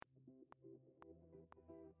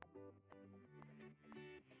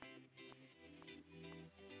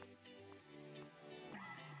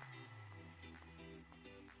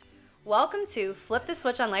Welcome to Flip the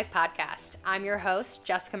Switch on Life podcast. I'm your host,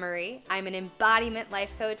 Jessica Marie. I'm an embodiment life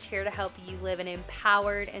coach here to help you live an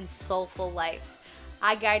empowered and soulful life.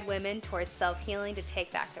 I guide women towards self-healing to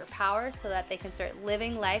take back their power so that they can start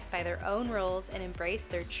living life by their own rules and embrace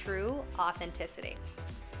their true authenticity.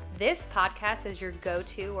 This podcast is your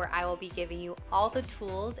go-to where I will be giving you all the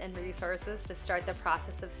tools and resources to start the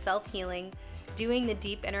process of self-healing, doing the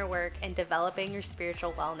deep inner work, and developing your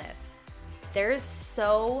spiritual wellness. There is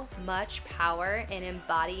so much power in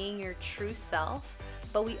embodying your true self,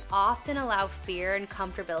 but we often allow fear and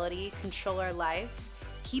comfortability control our lives,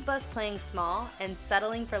 keep us playing small, and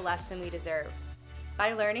settling for less than we deserve.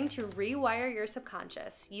 By learning to rewire your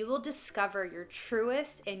subconscious, you will discover your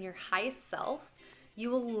truest and your highest self. You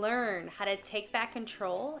will learn how to take back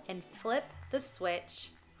control and flip the switch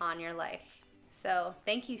on your life. So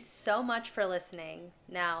thank you so much for listening.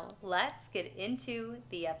 Now let's get into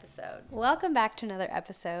the episode. Welcome back to another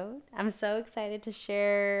episode. I'm so excited to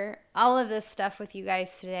share all of this stuff with you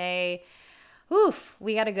guys today.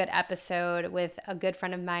 We got a good episode with a good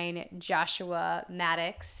friend of mine, Joshua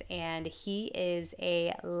Maddox, and he is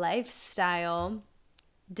a lifestyle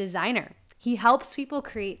designer. He helps people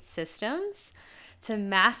create systems to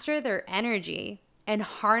master their energy and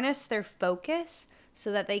harness their focus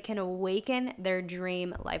so that they can awaken their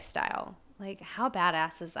dream lifestyle. Like, how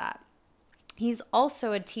badass is that? He's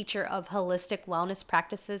also a teacher of holistic wellness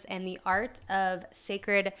practices and the art of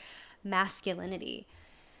sacred masculinity.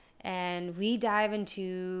 And we dive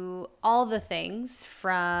into all the things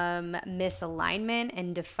from misalignment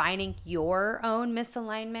and defining your own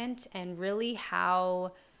misalignment, and really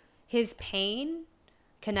how his pain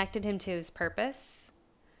connected him to his purpose,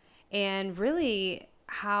 and really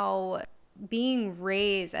how being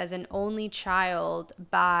raised as an only child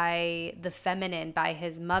by the feminine, by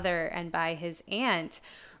his mother and by his aunt,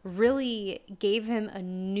 really gave him a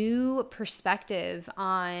new perspective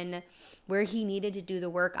on where he needed to do the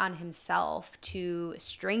work on himself to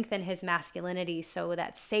strengthen his masculinity. So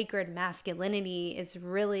that sacred masculinity is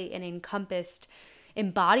really an encompassed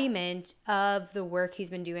embodiment of the work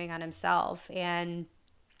he's been doing on himself. And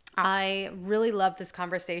I really love this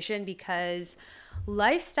conversation because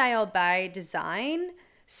lifestyle by design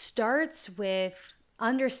starts with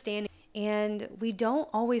understanding, and we don't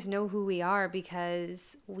always know who we are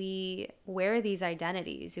because we wear these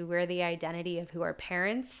identities. We wear the identity of who our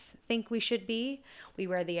parents think we should be. We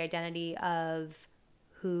wear the identity of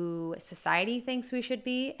who society thinks we should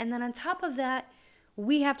be. And then on top of that,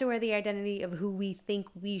 we have to wear the identity of who we think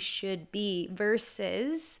we should be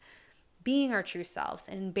versus being our true selves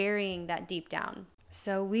and burying that deep down.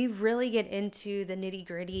 So we really get into the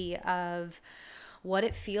nitty-gritty of what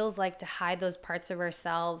it feels like to hide those parts of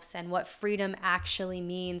ourselves and what freedom actually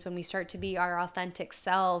means when we start to be our authentic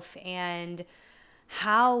self, and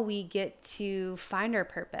how we get to find our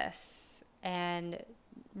purpose and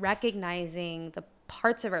recognizing the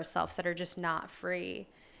parts of ourselves that are just not free.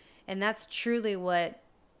 And that's truly what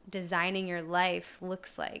designing your life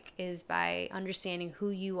looks like, is by understanding who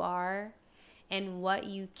you are and what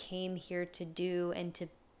you came here to do and to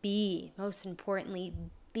be, most importantly,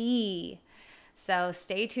 be. So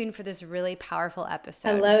stay tuned for this really powerful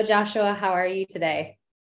episode. Hello, Joshua. How are you today?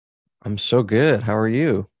 I'm so good. How are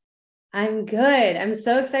you? I'm good. I'm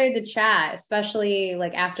so excited to chat, especially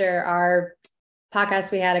like after our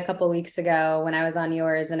podcast we had a couple of weeks ago when I was on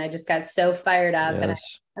yours, and I just got so fired up. Yes. And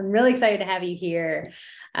I'm really excited to have you here.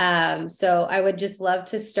 So I would just love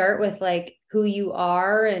to start with like who you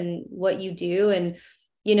are and what you do. And,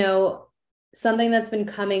 you know, something that's been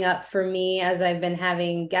coming up for me as I've been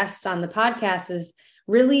having guests on the podcast is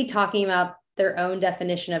really talking about their own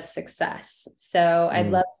definition of success. So I'd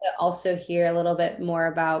love to also hear a little bit more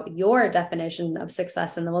about your definition of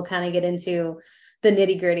success, and then we'll kind of get into the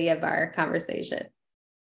nitty-gritty of our conversation.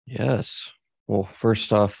 Yes. Well,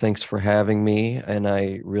 first off, thanks for having me. And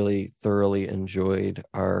I really thoroughly enjoyed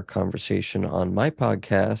our conversation on my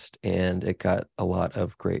podcast, and it got a lot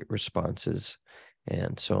of great responses.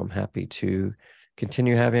 And so I'm happy to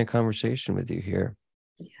continue having a conversation with you here.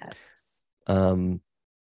 Yes.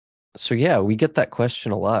 So yeah, we get that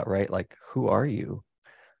question a lot, right? Like, who are you?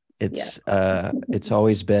 It's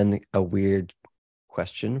always been a weird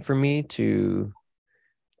question for me to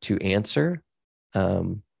answer,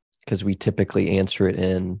 because we typically answer it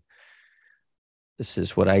in, this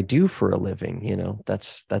is what I do for a living. You know,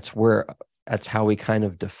 that's how we kind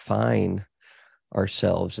of define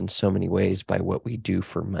ourselves in so many ways, by what we do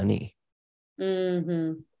for money.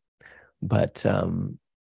 Mm-hmm. But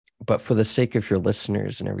but for the sake of your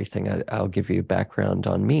listeners and everything, I'll give you a background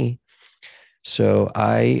on me. So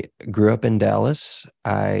I grew up in Dallas.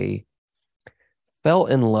 I fell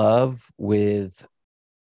in love with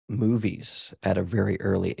movies at a very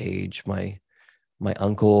early age. My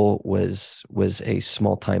uncle was a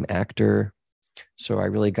small time actor, so I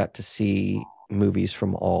really got to see movies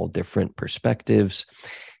from all different perspectives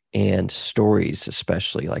and stories,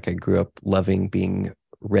 especially. Like I grew up loving being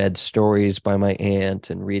read stories by my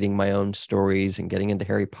aunt and reading my own stories and getting into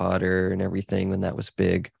Harry Potter and everything when that was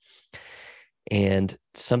big. And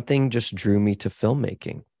something just drew me to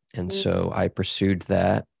filmmaking. And so I pursued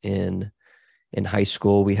that in high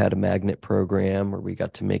school. We had a magnet program where we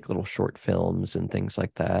got to make little short films and things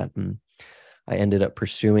like that. And I ended up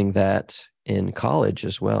pursuing that in college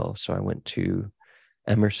as well. So I went to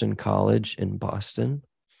Emerson College in Boston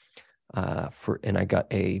and I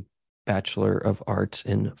got a Bachelor of Arts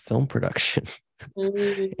in Film Production.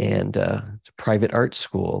 And private art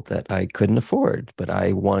school that I couldn't afford, but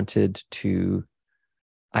I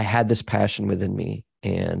had this passion within me,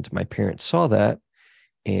 and my parents saw that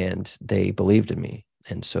and they believed in me.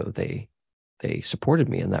 And so they supported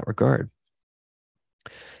me in that regard.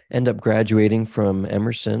 End up graduating from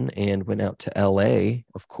Emerson and went out to LA,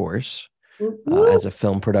 of course, as a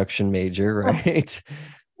film production major, right?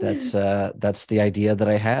 That's the idea that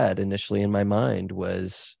I had initially in my mind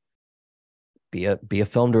was be a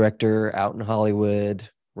film director out in Hollywood,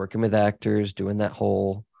 working with actors, doing that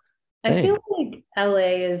whole thing. I feel like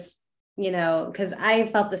LA is, because I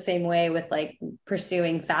felt the same way with like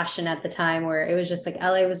pursuing fashion at the time, where it was just like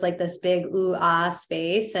LA was like this big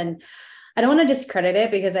space. And I don't want to discredit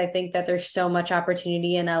it because I think that there's so much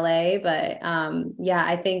opportunity in LA, but yeah,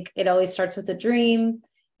 I think it always starts with a dream,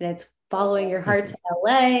 and it's following your heart to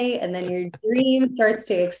LA, and then your dream starts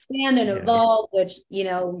to expand and evolve, which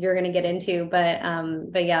you're going to get into.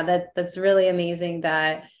 But yeah, that's really amazing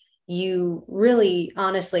that you really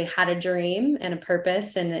honestly had a dream and a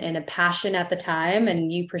purpose and a passion at the time,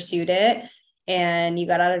 and you pursued it, and you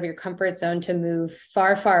got out of your comfort zone to move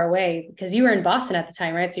far, far away, because you were in Boston at the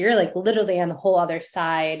time, right? So you're like literally on the whole other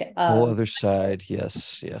side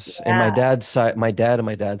Yes. Yeah. And my dad and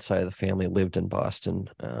my dad's side of the family lived in Boston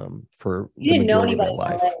for You the didn't know majority of anybody their in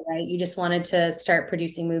life. LA, right? You just wanted to start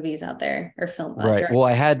producing movies out there, or film Right. direct. Well,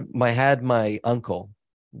 I had my uncle,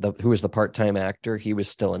 who was the part-time actor. He was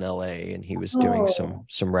still in LA and he was doing some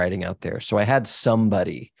writing out there. So I had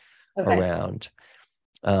somebody around.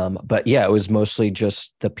 But yeah, it was mostly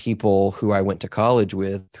just the people who I went to college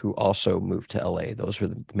with who also moved to LA. Those were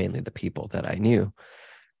mainly the people that I knew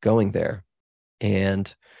going there.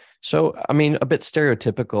 And so, I mean, a bit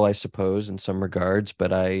stereotypical, I suppose, in some regards,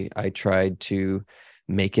 but I tried to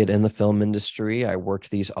make it in the film industry. I worked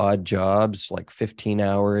these odd jobs, like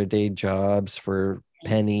 15-hour-a-day jobs for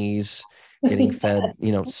pennies, getting fed,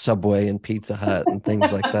 Subway and Pizza Hut and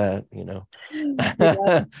things like that,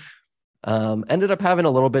 Yeah. Ended up having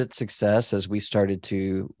a little bit of success as we started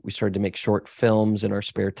to make short films in our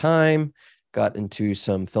spare time, got into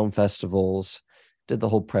some film festivals, did the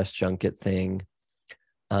whole press junket thing.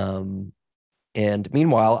 And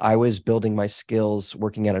meanwhile, I was building my skills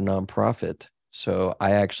working at a nonprofit. So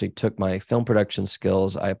I actually took my film production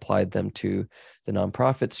skills, I applied them to the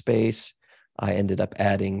nonprofit space. I ended up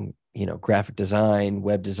adding, graphic design,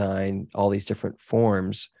 web design, all these different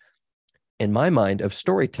forms in my mind of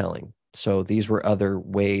storytelling. So these were other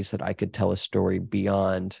ways that I could tell a story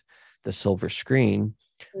beyond the silver screen,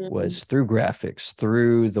 was through graphics,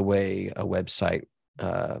 through the way a website,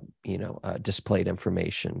 displayed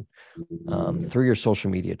information, through your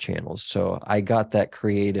social media channels. So I got that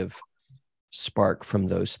creative spark from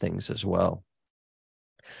those things as well.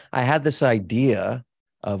 I had this idea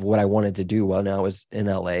of what I wanted to do when I was in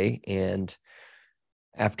LA, and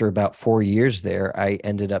after about 4 years there, I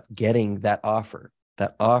ended up getting that offer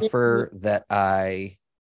that I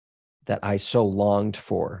so longed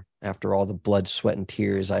for after all the blood, sweat, and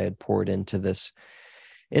tears I had poured into this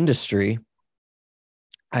industry.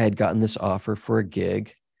 I had gotten this offer for a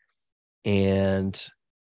gig, and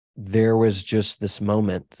there was just this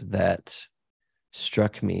moment that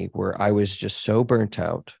struck me where I was just so burnt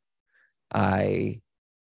out. I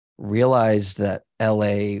realized that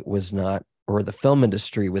LA was not, or the film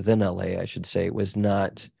industry within LA, I should say, was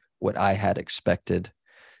not what I had expected.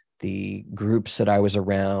 The groups that I was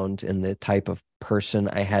around and the type of person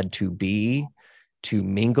I had to be to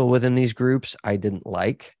mingle within these groups, I didn't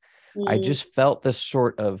like. I just felt this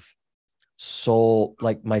sort of soul,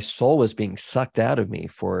 like my soul was being sucked out of me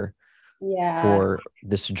for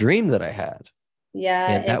this dream that I had.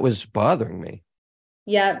 And that was bothering me.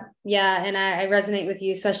 Yeah. And I resonate with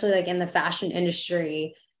you, especially like in the fashion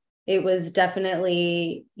industry. It was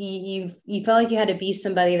definitely, you felt like you had to be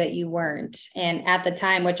somebody that you weren't. And at the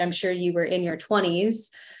time, which I'm sure you were in your 20s,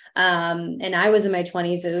 and I was in my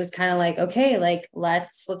 20s, it was kind of like, okay, like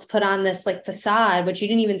let's put on this like facade, which you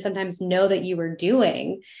didn't even sometimes know that you were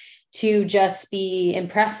doing, to just be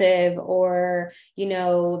impressive, or,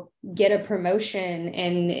 get a promotion,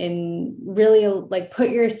 and really like put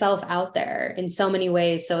yourself out there in so many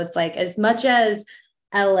ways. So it's like, as much as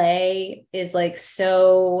LA is like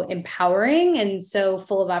so empowering and so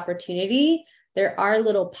full of opportunity, there are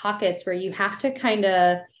little pockets where you have to kind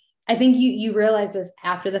of, I think you realize this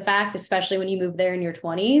after the fact, especially when you move there in your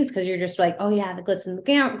 20s, because you're just like, oh yeah, the glitz and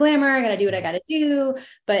the glamour, I got to do what I got to do.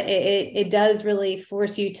 But it does really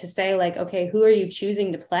force you to say like, okay, who are you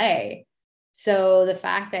choosing to play? So the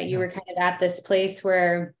fact that you were kind of at this place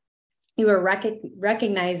where you were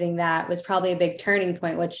recognizing that was probably a big turning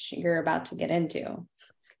point, which you're about to get into.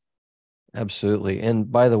 Absolutely. And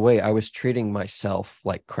by the way, I was treating myself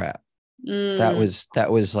like crap. That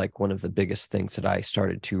was like one of the biggest things that I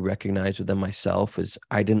started to recognize within myself, is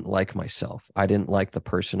I didn't like myself. I didn't like the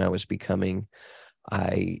person I was becoming.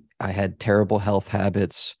 I had terrible health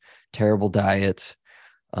habits, terrible diet.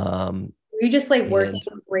 Were you just like working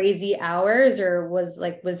And crazy hours, or was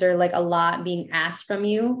there like a lot being asked from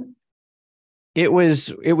you? it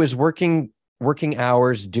was working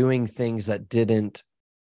hours, doing things that didn't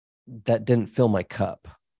fill my cup.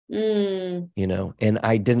 And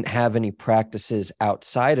I didn't have any practices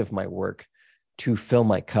outside of my work to fill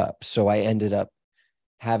my cup. So I ended up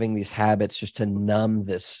having these habits just to numb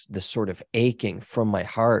this sort of aching from my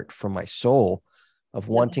heart, from my soul, of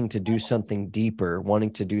wanting to do something deeper,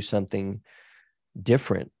 wanting to do something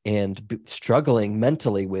different, and struggling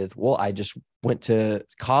mentally with, well, I just went to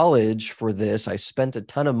college for this. I spent a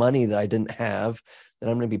ton of money that I didn't have, that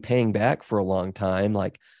I'm going to be paying back for a long time.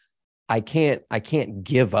 Like, I can't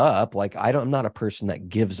give up. Like, I'm not a person that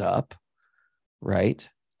gives up. Right.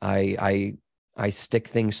 I stick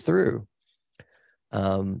things through.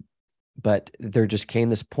 But there just came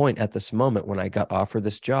this point at this moment when I got offered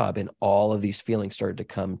this job, and all of these feelings started to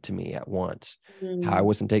come to me at once. How I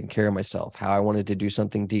wasn't taking care of myself, how I wanted to do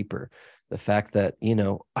something deeper. The fact that,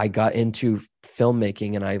 I got into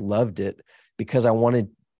filmmaking and I loved it because I wanted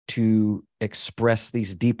to express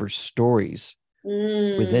these deeper stories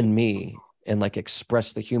within me, and like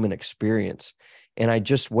express the human experience. And I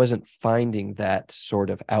just wasn't finding that sort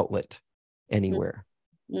of outlet anywhere.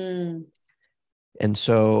 And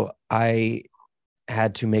so I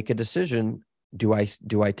had to make a decision. Do I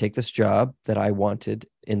take this job that I wanted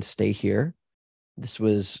and stay here? This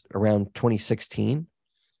was around 2016.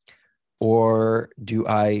 Or do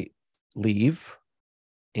I leave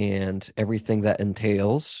and everything that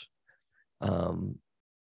entails,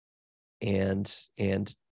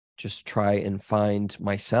 and just try and find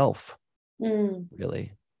myself,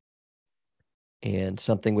 really? And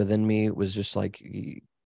something within me was just like,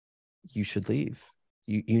 you should leave.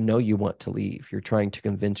 You want to leave. You're trying to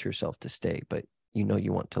convince yourself to stay, but you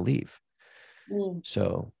want to leave.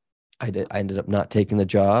 So I ended up not taking the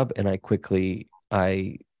job, and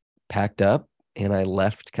I packed up and I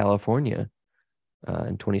left California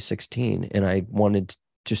in 2016. And I wanted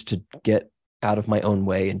just to get out of my own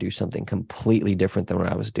way and do something completely different than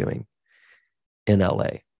what I was doing in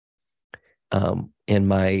LA. And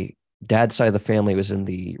my dad's side of the family was in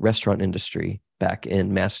the restaurant industry back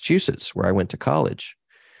in Massachusetts, where I went to college.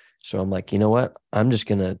 So I'm like, you know what? I'm just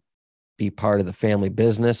going to be part of the family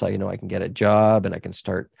business. I can get a job and I can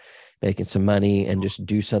start making some money and just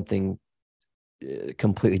do something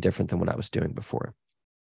completely different than what I was doing before.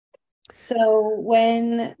 So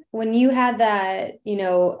when you had that,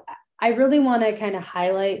 I really want to kind of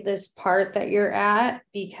highlight this part that you're at,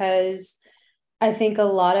 because I think a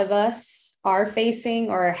lot of us are facing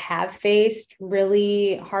or have faced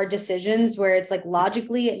really hard decisions where it's like,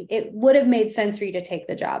 logically, it would have made sense for you to take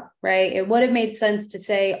the job, right? It would have made sense to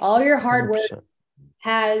say all your hard work 100%.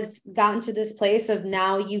 has gotten to this place of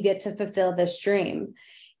now you get to fulfill this dream.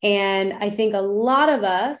 And I think a lot of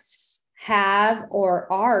us have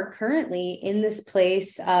or are currently in this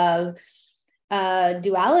place of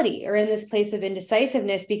duality, or in this place of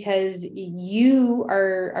indecisiveness, because you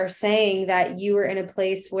are saying that you were in a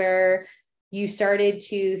place where you started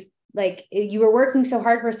to, like, you were working so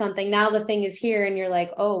hard for something. Now the thing is here and you're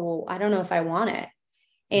like, oh, well, I don't know if I want it.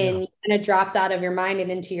 And you kind of dropped out of your mind and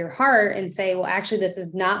into your heart and say, well, actually, this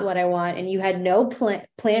is not what I want. And you had no plan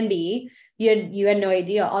B. You had no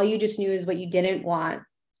idea. All you just knew is what you didn't want.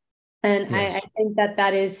 And I think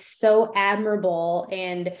that is so admirable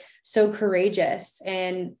and so courageous.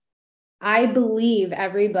 And I believe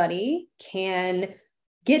everybody can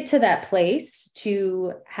get to that place,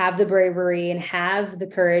 to have the bravery and have the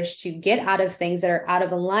courage to get out of things that are out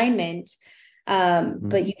of alignment.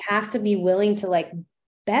 But you have to be willing to like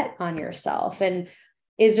bet on yourself. And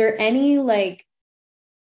is there any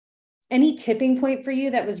tipping point for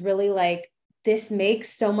you that was really like, this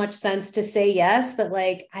makes so much sense to say yes, but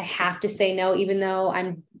like, I have to say no, even though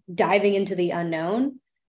I'm diving into the unknown?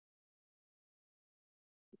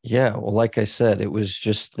 Yeah, well, like I said, it was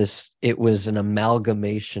just this, it was an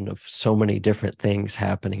amalgamation of so many different things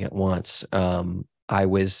happening at once. I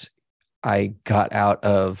got out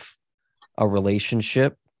of a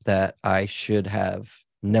relationship that I should have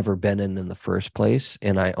never been in the first place.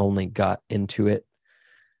 And I only got into it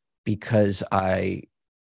because I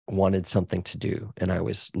wanted something to do and I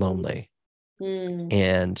was lonely.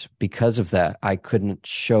 And because of that, I couldn't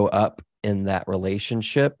show up in that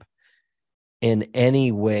relationship in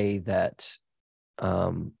any way that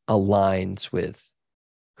aligns with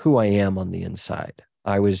who I am on the inside.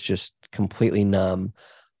 I was just completely numb.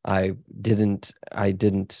 I didn't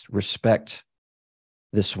respect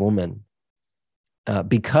this woman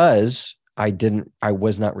because I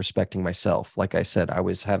was not respecting myself. Like I said, I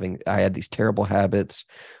had these terrible habits,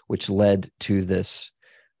 which led to this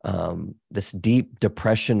deep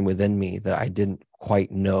depression within me that I didn't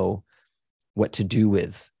quite know what to do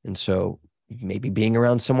with. And so maybe being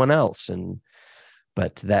around someone else,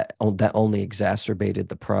 but that only exacerbated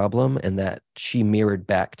the problem, and that she mirrored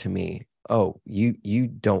back to me, oh, you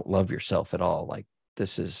don't love yourself at all. Like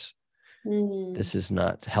this is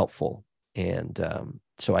not helpful. And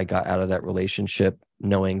so I got out of that relationship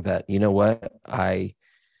knowing that, you know what, I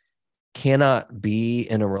cannot be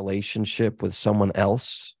in a relationship with someone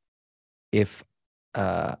else if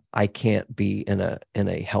I can't be in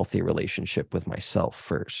a healthy relationship with myself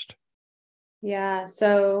first. Yeah.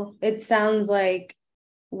 So it sounds like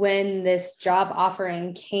when this job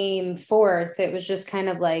offering came forth, it was just kind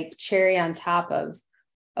of like cherry on top of,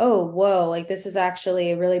 oh, whoa, like this is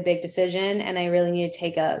actually a really big decision. And I really need to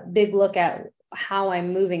take a big look at how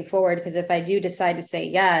I'm moving forward. Because if I do decide to say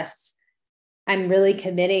yes, I'm really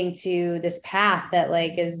committing to this path that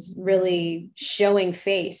like is really showing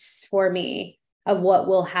face for me of what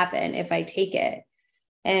will happen if I take it.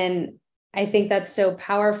 And I think that's so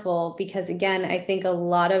powerful because, again, I think a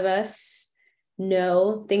lot of us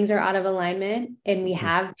know things are out of alignment and we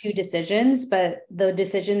have two decisions, but the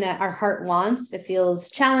decision that our heart wants, it feels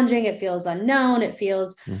challenging. It feels unknown. It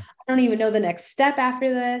feels, I don't even know the next step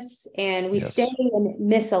after this. And we stay in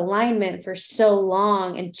misalignment for so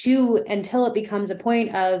long until it becomes a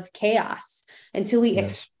point of chaos, until we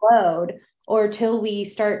explode or till we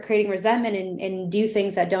start creating resentment and do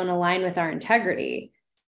things that don't align with our integrity.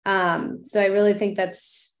 So I really think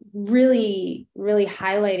that's really, really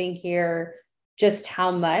highlighting here just how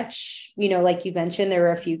much, like you mentioned, there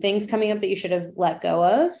were a few things coming up that you should have let go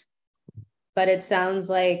of, but it sounds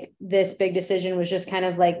like this big decision was just kind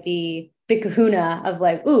of like the kahuna of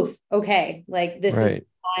like, oof, okay, like this is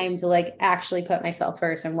time to like actually put myself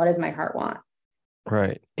first. And what does my heart want?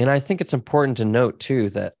 Right. And I think it's important to note too,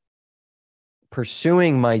 that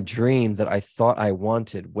pursuing my dream that I thought I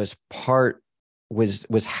wanted was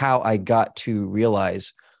how I got to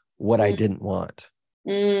realize what I didn't want.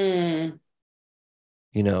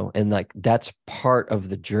 And like that's part of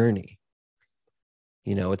the journey.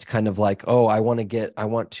 It's kind of like, oh, I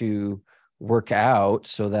want to work out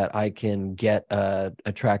so that I can get a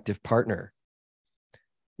attractive partner.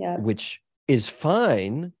 Yeah. Which is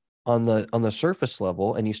fine on the surface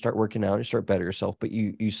level, and you start working out, you start better yourself, but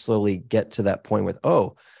you slowly get to that point with,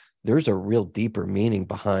 oh, there's a real deeper meaning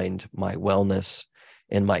behind my wellness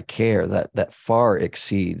and my care that far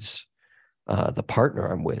exceeds the partner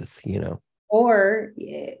I'm with. Or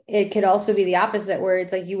it could also be the opposite, where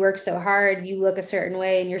it's like you work so hard, you look a certain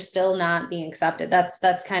way and you're still not being accepted.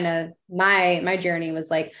 That's kind of my journey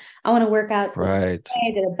was like, I want to work out to look so way.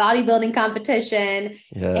 I did a bodybuilding competition.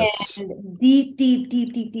 Yes. And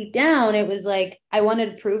deep down, it was like, I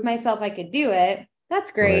wanted to prove myself I could do it.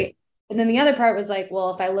 That's great. Right. And then the other part was like,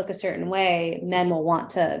 well, if I look a certain way, men will want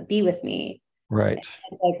to be with me. Right.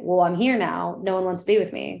 Like, well, I'm here now. No one wants to be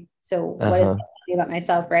with me. So what does that tell me about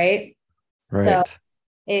myself? Right. Right. So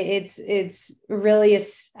it's really,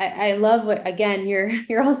 I love what, again,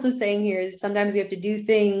 you're also saying here is sometimes we have to do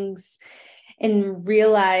things and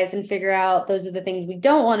realize and figure out those are the things we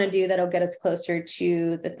don't want to do that'll get us closer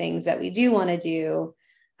to the things that we do want to do.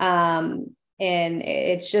 And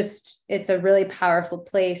it's a really powerful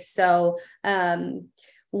place. So,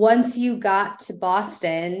 once you got to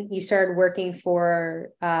Boston, you started working for,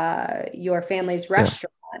 your family's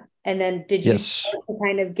restaurant. And then did you start to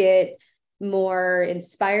kind of get more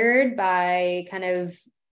inspired by kind of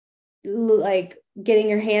like getting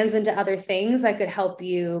your hands into other things that could help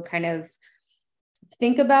you kind of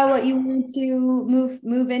think about what you want to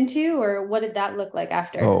move into, or what did that look like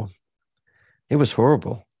after? Oh, it was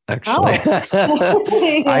horrible, actually.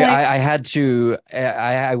 Oh. I had to,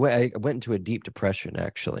 I went into a deep depression,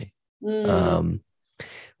 actually.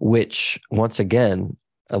 Which once again,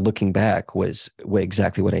 looking back, was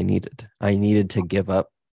exactly what I needed. I needed to give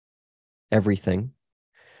up everything.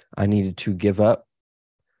 I needed to give up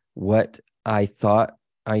what I thought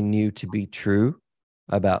I knew to be true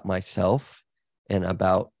about myself and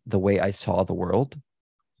about the way I saw the world,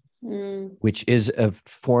 which is a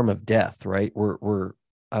form of death, right? We're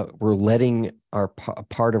letting our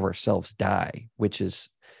part of ourselves die, which is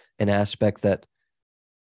an aspect that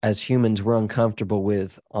as humans we're uncomfortable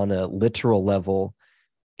with on a literal level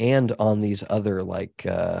and on these other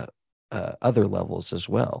other levels as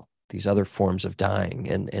well, these other forms of dying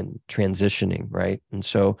and transitioning, right? And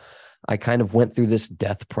so I kind of went through this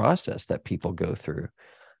death process that people go through,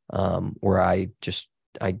 where I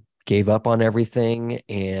gave up on everything,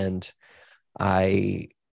 and I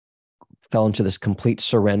fell into this complete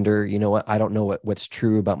surrender. You know what? I don't know what's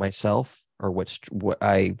true about myself or what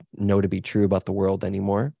I know to be true about the world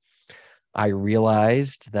anymore. I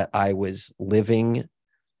realized that I was living,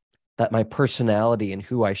 that my personality and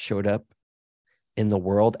who I showed up in the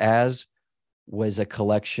world as was a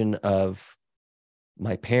collection of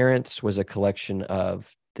my parents, was a collection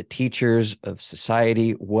of the teachers, of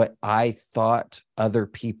society, what I thought other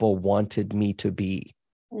people wanted me to be.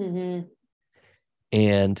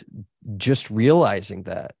 And just realizing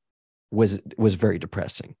that was very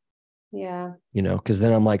depressing. Yeah. Because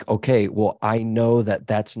then I'm like, okay, well, I know that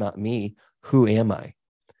that's not me. Who am I?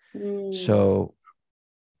 So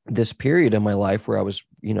this period in my life where I was,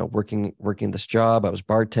 working this job, I was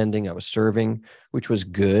bartending, I was serving, which was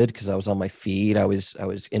good because I was on my feet. I was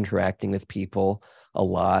interacting with people a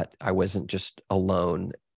lot. I wasn't just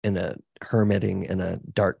alone hermiting in a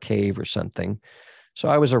dark cave or something. So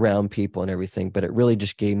I was around people and everything, but it really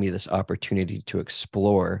just gave me this opportunity to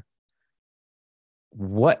explore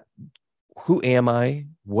who am I?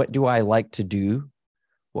 What do I like to do?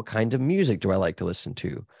 What kind of music do I like to listen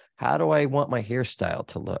to? How do I want my hairstyle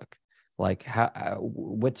to look? Like,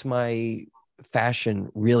 what's my fashion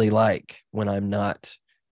really like when I'm not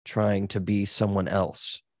trying to be someone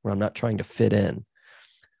else, when I'm not trying to fit in?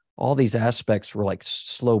 All these aspects were like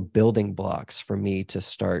slow building blocks for me to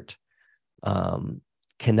start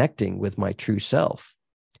connecting with my true self.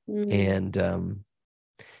 And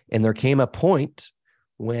there came a point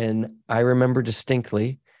when I remember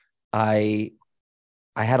distinctly, I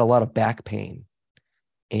had a lot of back pain,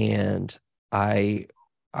 and I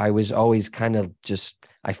was always kind of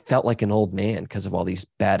I felt like an old man because of all these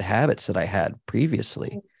bad habits that I had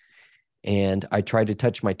previously. And I tried to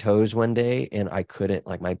touch my toes one day and I couldn't,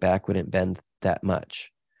 like my back wouldn't bend that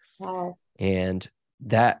much. Wow. And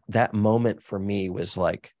that moment for me was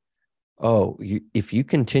like, oh, if you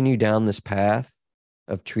continue down this path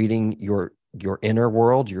of treating your inner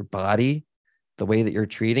world, your body, the way that you're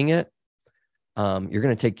treating it, you're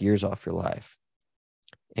going to take years off your life.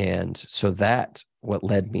 And so that what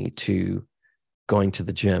led me to going to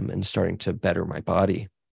the gym and starting to better my body.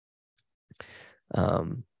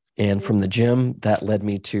 And from the gym, that led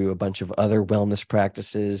me to a bunch of other wellness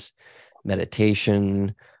practices,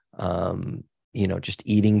 meditation, just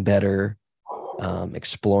eating better,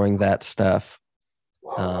 exploring that stuff.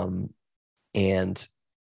 And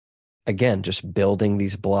again, just building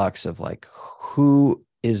these blocks of like, who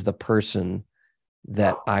is the person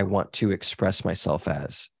that I want to express myself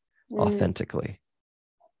as authentically.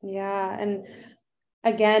 Yeah. And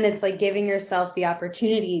again, it's like giving yourself the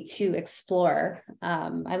opportunity to explore.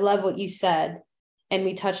 I love what you said. And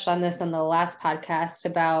we touched on this on the last podcast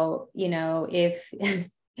about, if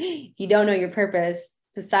you don't know your purpose,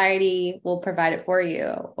 society will provide it for you,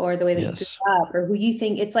 or the way that you grew up, or who you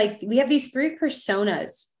think. It's like we have these three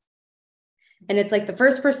personas. And it's like the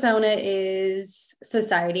first persona is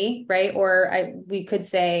society, right? Or we could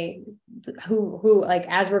say who like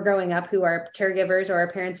as we're growing up, who our caregivers or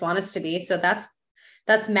our parents want us to be. So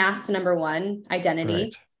that's masked number one,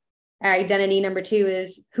 identity. Right. Identity number two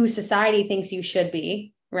is who society thinks you should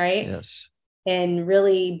be, right? Yes. And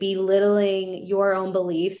really belittling your own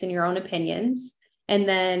beliefs and your own opinions. And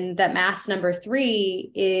then that mask number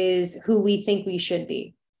three is who we think we should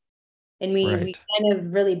be. And we kind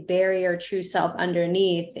of really bury our true self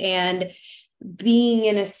underneath. And being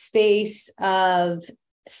in a space of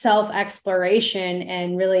self-exploration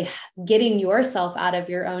and really getting yourself out of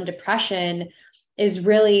your own depression is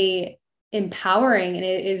really empowering, and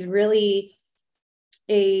it is really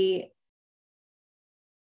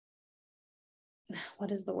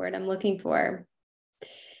what is the word I'm looking for?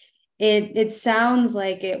 It sounds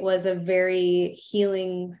like it was a very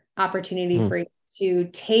healing opportunity for you to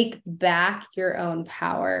take back your own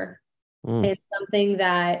power. It's something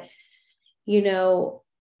that,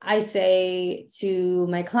 I say to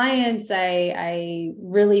my clients, I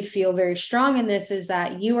really feel very strong in this, is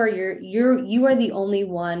that you are the only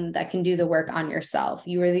one that can do the work on yourself.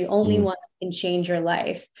 You are the only one that can change your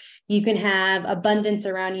life. You can have abundance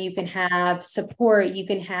around you. You can have support. You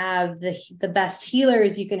can have the best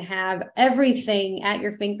healers. You can have everything at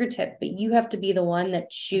your fingertip, but you have to be the one that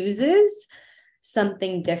chooses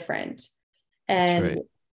something different. And That's right.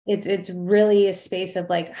 it's really a space of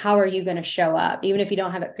like, how are you going to show up? Even if you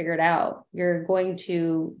don't have it figured out, you're going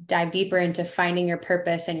to dive deeper into finding your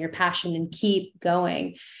purpose and your passion and keep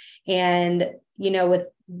going. And, with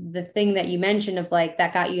the thing that you mentioned of like,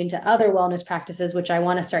 that got you into other wellness practices, which I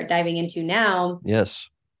want to start diving into now. Yes.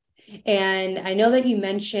 And I know that you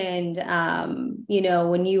mentioned,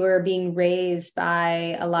 when you were being raised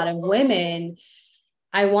by a lot of women,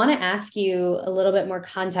 I want to ask you a little bit more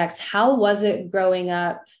context. How was it growing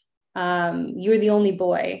up? You were the only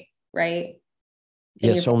boy, right?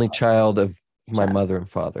 Yes, only child of my mother and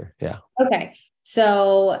father. Yeah. Okay.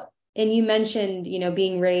 So, and you mentioned,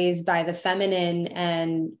 being raised by the feminine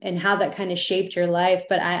and how that kind of shaped your life.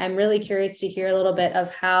 But I'm really curious to hear a little bit of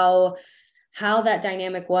how that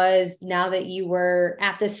dynamic was now that you were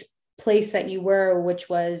at this place that you were, which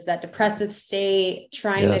was that depressive state,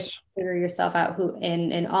 trying to figure yourself out,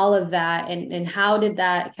 and all of that. And how did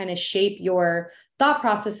that kind of shape your thought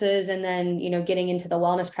processes? And then, getting into the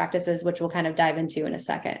wellness practices, which we'll kind of dive into in a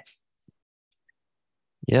second.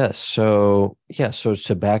 Yes. So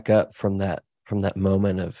to back up from that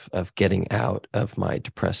moment of getting out of my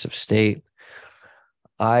depressive state,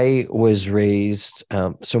 I was raised.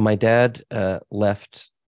 So my dad left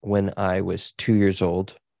when I was 2 years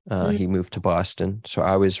old. He moved to Boston. So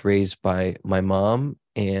I was raised by my mom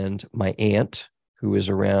and my aunt, who was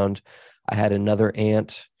around. I had another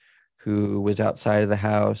aunt who was outside of the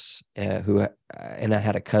house, and I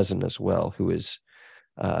had a cousin as well who was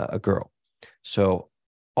a girl. So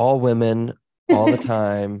all women, all the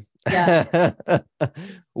time. Yeah.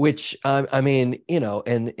 Which I mean,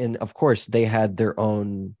 and of course they had their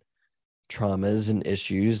own traumas and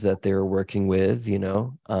issues that they were working with,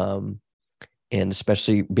 and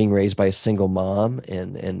especially being raised by a single mom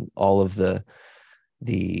and all of the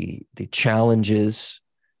challenges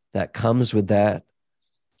that comes with that.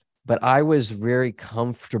 But I was very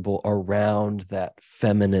comfortable around that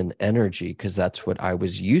feminine energy because that's what I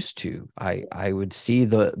was used to. I would see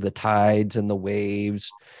the tides and the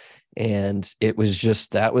waves, and it was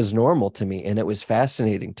just, that was normal to me, and it was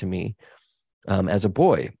fascinating to me as a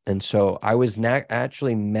boy. And so I was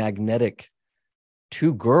actually magnetic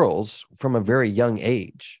to girls from a very young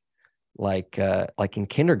age, like in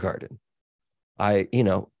kindergarten.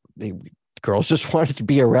 The girls just wanted to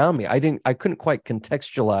be around me. I couldn't quite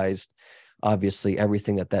contextualize, obviously,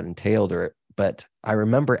 everything that entailed, but I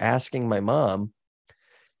remember asking my mom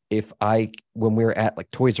when we were at like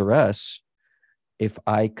Toys R Us, if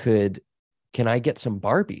can I get some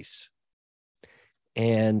Barbies?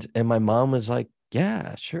 And my mom was like,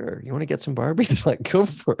 yeah, sure. You want to get some Barbies? Like, go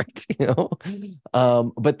for it,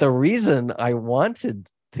 But the reason I wanted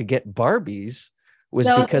to get Barbies was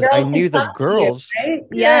because I knew the girls. You, right?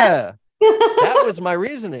 Yeah. That was my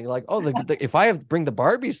reasoning. Like, if I bring the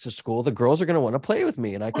Barbies to school, the girls are going to want to play with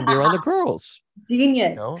me and I can be around the girls.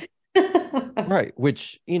 Genius. Right.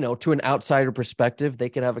 Which, to an outsider perspective, they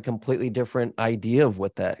could have a completely different idea of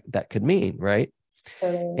what that could mean. Right.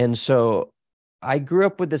 Totally. And so I grew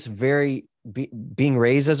up with this being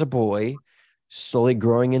raised as a boy, slowly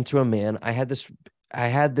growing into a man. I had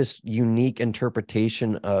this unique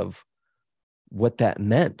interpretation of what that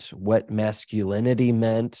meant, what masculinity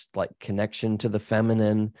meant, like connection to the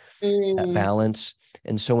feminine, that balance.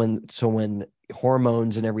 And so when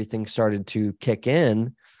hormones and everything started to kick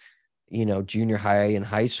in, junior high and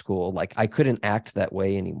high school, like I couldn't act that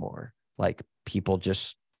way anymore. Like people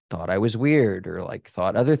just thought I was weird or like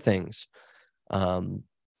thought other things.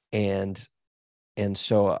 And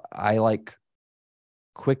so I like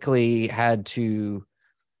quickly had to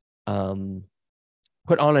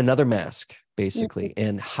put on another mask, basically,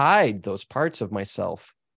 and hide those parts of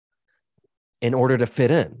myself in order to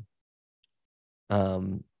fit in.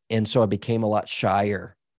 And so I became a lot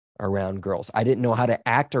shyer around girls. I didn't know how to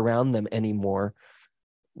act around them anymore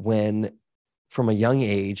when, from a young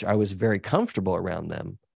age, I was very comfortable around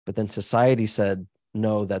them. But then society said,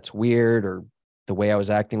 no, that's weird, or the way I was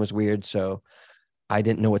acting was weird. So I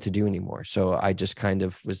didn't know what to do anymore. So I just kind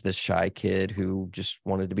of was this shy kid who just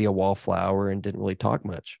wanted to be a wallflower and didn't really talk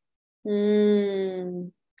much.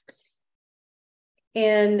 Mm.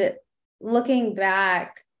 And looking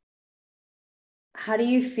back, how do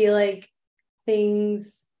you feel like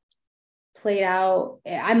things played out?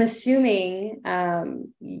 I'm assuming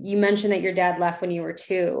you mentioned that your dad left when you were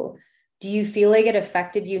 2. Do you feel like it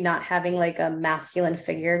affected you not having like a masculine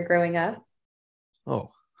figure growing up?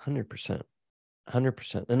 Oh, 100%.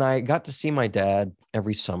 100%. And I got to see my dad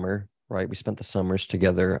every summer, right? We spent the summers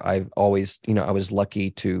together. I've always, I was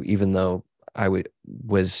lucky to, even though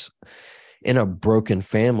was in a broken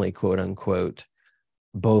family, quote unquote,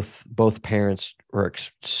 both parents were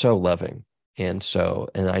so loving. And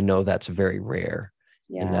I know that's very rare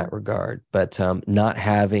in that regard, but not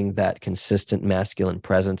having that consistent masculine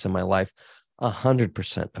presence in my life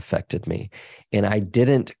 100% affected me. And I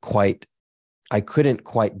couldn't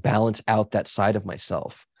quite balance out that side of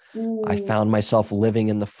myself. I found myself living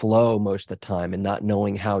in the flow most of the time and not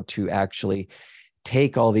knowing how to actually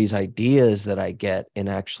take all these ideas that I get and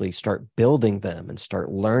actually start building them and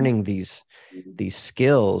start learning these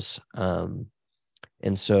skills. And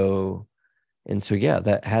so, yeah,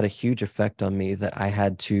 that had a huge effect on me that I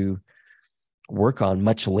had to work on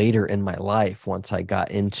much later in my life once I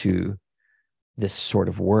got into this sort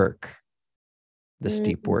of work, this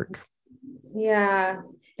deep work. Yeah.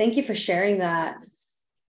 Thank you for sharing that.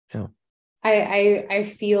 Yeah. I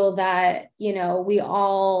feel that, we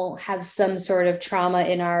all have some sort of trauma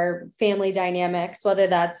in our family dynamics, whether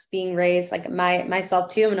that's being raised like myself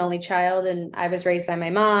too. I'm an only child and I was raised by my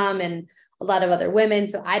mom and a lot of other women.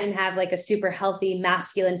 So I didn't have like a super healthy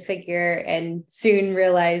masculine figure, and soon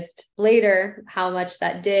realized later how much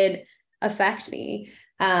that did affect me.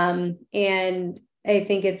 And I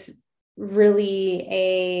think it's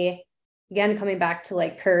really again, coming back to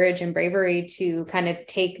like courage and bravery to kind of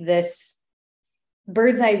take this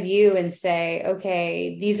bird's eye view and say,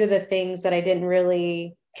 okay, these are the things that I didn't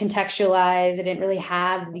really contextualize. I didn't really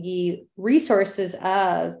have the resources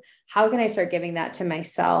of how can I start giving that to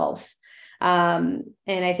myself? And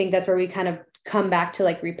I think that's where we kind of come back to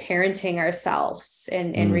like reparenting ourselves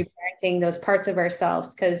and reparenting those parts of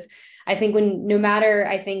ourselves. Cause I think no matter,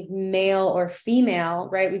 I think male or female,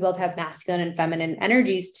 right, we both have masculine and feminine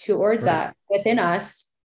energies towards us within us.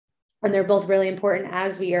 And they're both really important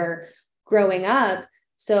as we are growing up.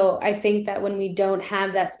 So I think that when we don't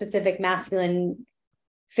have that specific masculine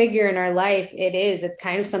figure in our life, it's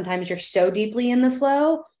kind of sometimes you're so deeply in the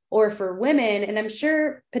flow. Or for women, and I'm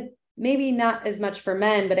sure maybe not as much for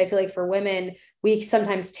men, but I feel like for women, we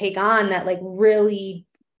sometimes take on that like really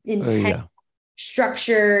intense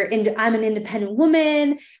structure. And I'm an independent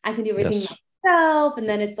woman. I can do everything myself. And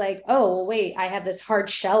then it's like, oh, well, wait, I have this hard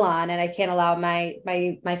shell on and I can't allow my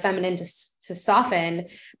feminine to soften.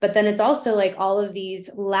 But then it's also like all of these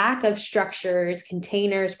lack of structures,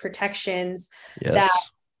 containers, protections that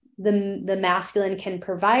the masculine can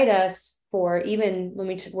provide us for, even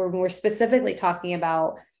when we're specifically talking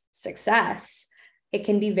about success. It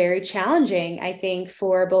can be very challenging, I think,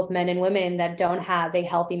 for both men and women that don't have a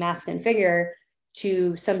healthy masculine figure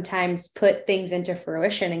to sometimes put things into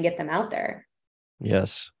fruition and get them out there.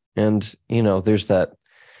 Yes. And, there's that,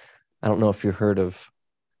 I don't know if you heard of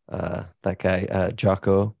that guy,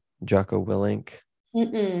 Jocko Willink.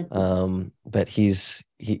 But he's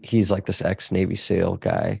like this ex-Navy SEAL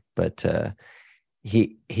guy, but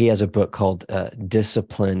he has a book called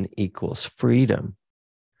Discipline Equals Freedom.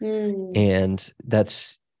 And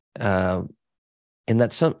that's one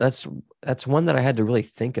that I had to really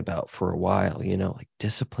think about for a while, like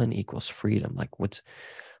discipline equals freedom. Like what's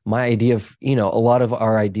my idea of, a lot of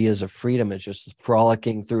our ideas of freedom is just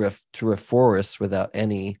frolicking through a forest without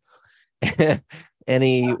any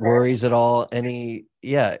worries at all,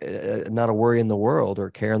 not a worry in the world or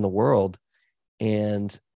care in the world.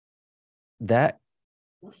 And that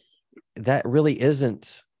really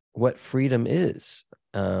isn't what freedom is.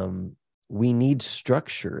 We need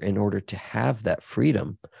structure in order to have that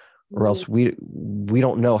freedom, or else we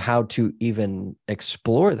don't know how to even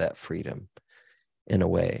explore that freedom in a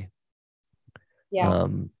way. I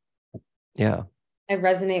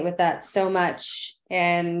resonate with that so much.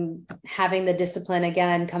 And having the discipline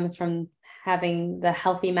again comes from having the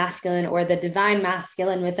healthy masculine or the divine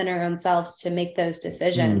masculine within our own selves to make those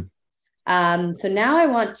decisions. So now I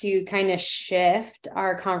want to kind of shift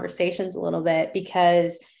our conversations a little bit,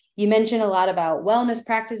 because you mentioned a lot about wellness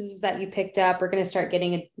practices that you picked up. We're going to start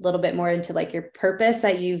getting a little bit more into like your purpose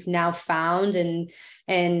that you've now found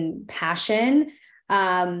and passion.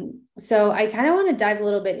 So I kind of want to dive a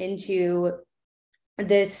little bit into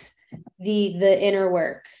this the inner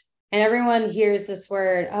work. And everyone hears this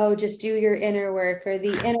word, oh, just do your inner work or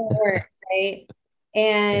the inner work, right?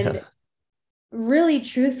 And Yeah. really,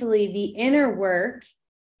 truthfully, the inner work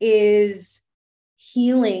is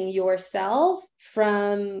healing yourself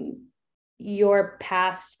from your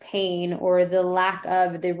past pain or the lack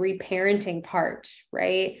of the reparenting part,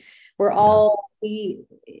 right? We're Yeah. all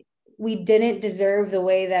we didn't deserve the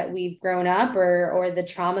way that we've grown up or the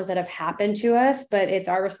traumas that have happened to us, but it's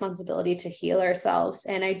our responsibility to heal ourselves.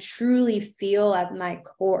 And I truly feel at my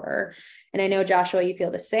core, and I know Joshua, you feel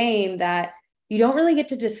the same, that you don't really get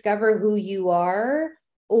to discover who you are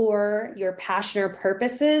or your passion or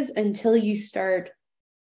purposes until you start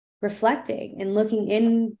reflecting and looking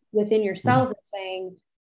in within yourself and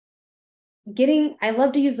saying, I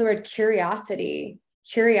love to use the word curiosity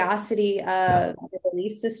Yeah. of the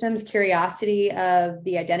belief systems, curiosity of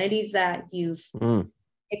the identities that you've Mm.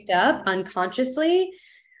 picked up unconsciously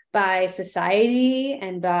by society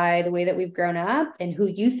and by the way that we've grown up and who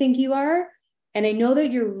you think you are. And I know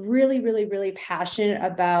that you're really, really, really passionate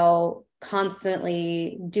about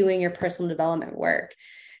constantly doing your personal development work.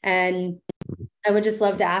 And I would just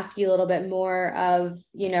love to ask you a little bit more of,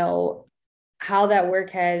 how that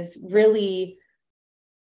work has really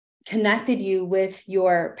connected you with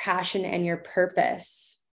your passion and your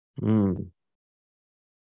purpose. Mm.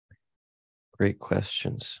 Great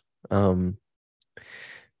questions. Um,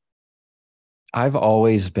 I've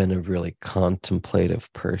always been a really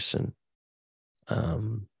contemplative person.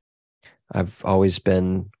 Um, I've always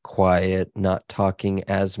been quiet, not talking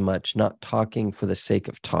as much, not talking for the sake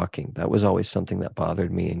of talking. That was always something that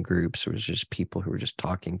bothered me in groups. It was just people who were just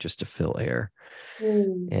talking just to fill air.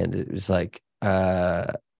 Mm. And it was like,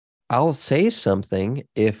 I'll say something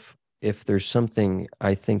if there's something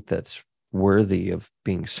I think that's worthy of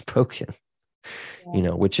being spoken,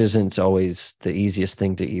 Yeah. which isn't always the easiest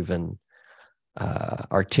thing to even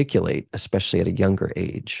articulate, especially at a younger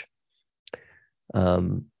age.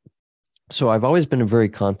 Um, so I've always been a very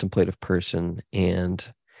contemplative person,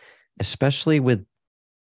 and especially with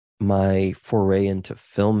my foray into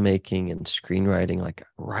filmmaking and screenwriting, like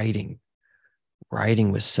writing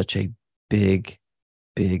was such a big,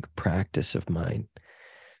 big practice of mine.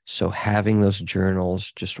 So having those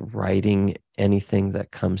journals, just writing anything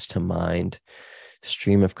that comes to mind,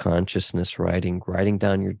 stream of consciousness writing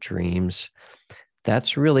down your dreams.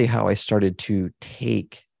 That's really how I started to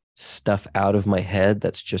take stuff out of my head.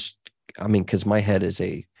 That's just, because my head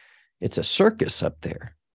it's a circus up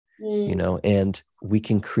there, Mm. and we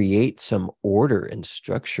can create some order and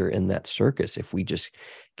structure in that circus if we just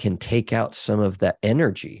can take out some of that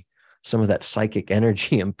energy, some of that psychic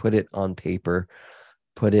energy, and put it on paper,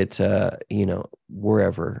 put it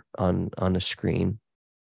wherever on a screen,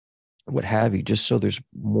 what have you, just so there's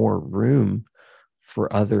more room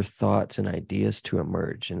for other thoughts and ideas to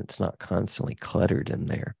emerge, and it's not constantly cluttered in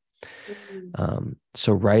there. Mm.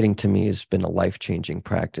 So writing to me has been a life-changing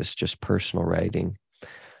practice, just personal writing.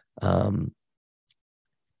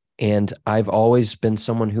 And I've always been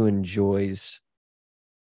someone who enjoys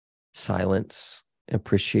silence,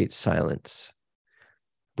 appreciates silence,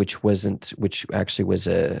 which actually was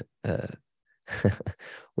a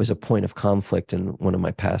was a point of conflict in one of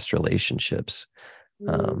my past relationships.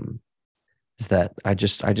 Mm. Um, is that I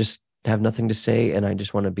just have nothing to say, and I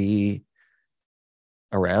just want to be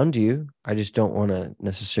around you. I just don't want to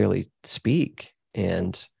necessarily speak.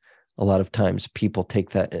 And a lot of times people take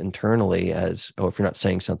that internally as, oh, if you're not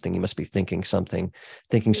saying something, you must be thinking something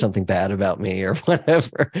bad about me or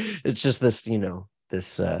whatever. It's just this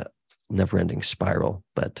never ending spiral.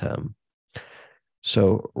 But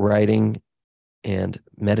so writing and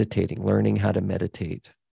meditating, learning how to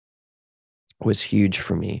meditate was huge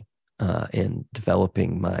for me in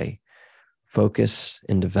developing my focus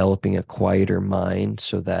and developing a quieter mind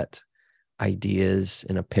so that ideas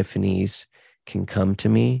and epiphanies can come to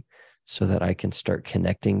me, so that I can start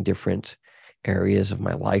connecting different areas of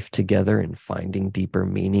my life together and finding deeper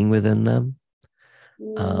meaning within them.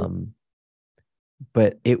 Mm. Um,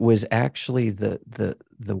 but it was actually the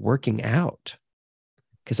working out,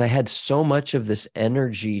 because I had so much of this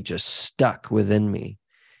energy just stuck within me.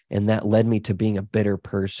 And that led me to being a bitter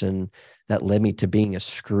person. That led me to being a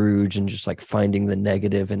Scrooge and just like finding the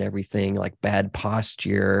negative in everything, like bad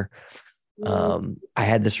posture. Mm. I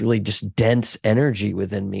had this really just dense energy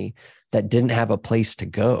within me that didn't have a place to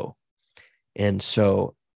go. And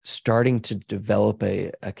so starting to develop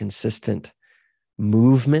a consistent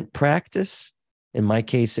movement practice, in my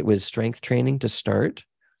case, it was strength training to start,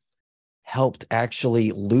 helped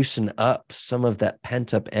actually loosen up some of that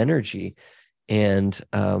pent up energy and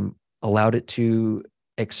allowed it to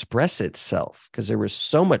express itself because there was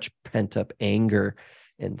so much pent up anger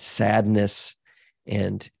and sadness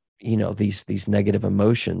and, these negative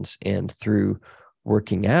emotions. And through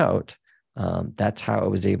working out, that's how I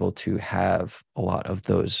was able to have a lot of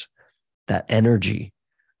that energy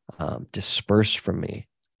disperse from me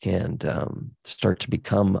and start to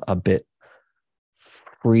become a bit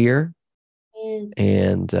freer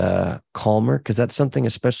and calmer, because that's something,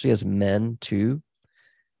 especially as men too,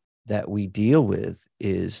 that we deal with,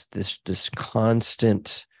 is this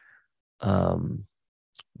constant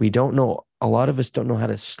we don't know, a lot of us don't know how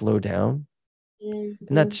to slow down. And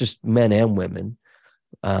that's just men and women.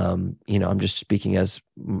 I'm just speaking as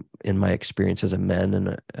in my experience as a man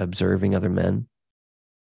and observing other men,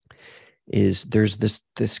 is there's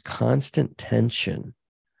this constant tension,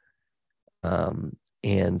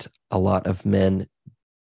 and a lot of men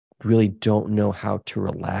really don't know how to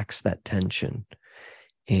relax that tension,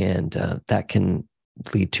 and that can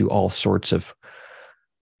lead to all sorts of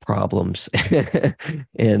problems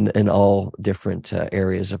in all different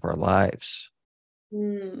areas of our lives.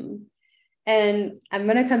 And I'm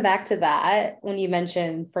going to come back to that when you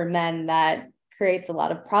mentioned for men that creates a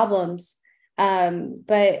lot of problems.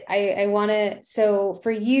 But I want to, so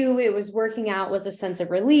for you, it was working out was a sense of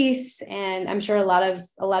release. And I'm sure a lot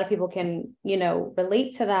of people can,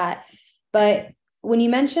 relate to that. But when you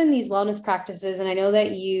mentioned these wellness practices, and I know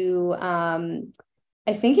that you,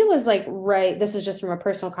 I think it was like, right, this is just from a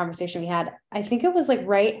personal conversation we had. I think it was like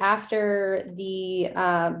right after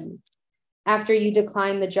after you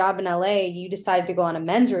declined the job in LA, you decided to go on a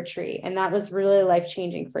men's retreat, and that was really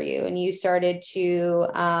life-changing for you. And you started to,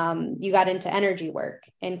 you got into energy work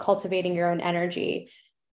and cultivating your own energy.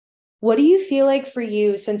 What do you feel like for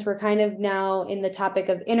you, since we're kind of now in the topic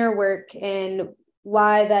of inner work and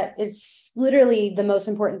why that is literally the most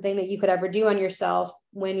important thing that you could ever do on yourself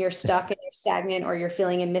when you're stuck and you're stagnant or you're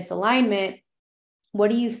feeling in misalignment? What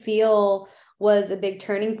do you feel was a big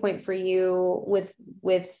turning point for you with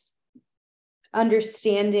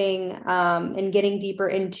understanding and getting deeper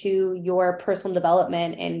into your personal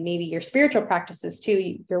development and maybe your spiritual practices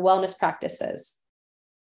too, your wellness practices?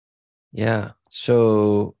 Yeah.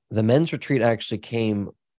 So the men's retreat actually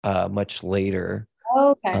came much later.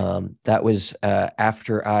 Oh, okay. That was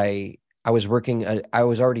after I was working. I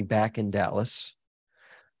was already back in Dallas,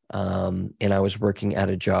 and I was working at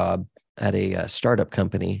a job at a startup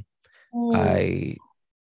company. I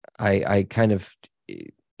kind of,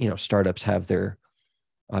 startups have their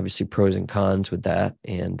obviously pros and cons with that,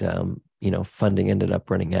 and funding ended up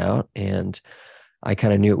running out, and I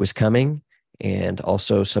kind of knew it was coming, and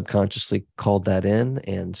also subconsciously called that in,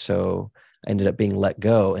 and so I ended up being let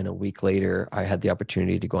go. And a week later, I had the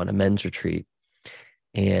opportunity to go on a men's retreat,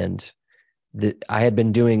 and I had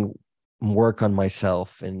been doing work on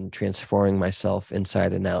myself and transforming myself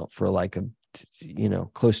inside and out for like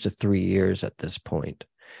close to 3 years at this point.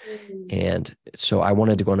 And so I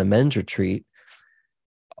wanted to go on a men's retreat,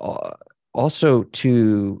 also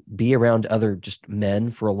to be around other just men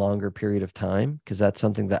for a longer period of time, because that's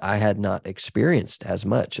something that I had not experienced as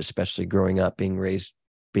much, especially growing up being raised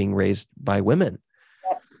by women.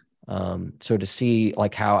 So to see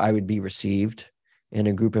like how I would be received in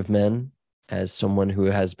a group of men as someone who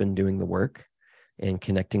has been doing the work and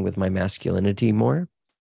connecting with my masculinity more.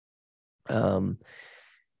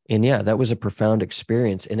 And yeah, that was a profound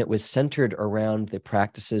experience. And it was centered around the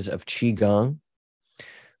practices of Qigong,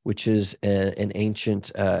 which is an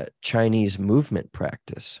ancient Chinese movement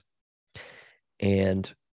practice.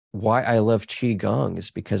 And why I love Qigong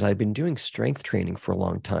is because I've been doing strength training for a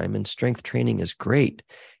long time, and strength training is great.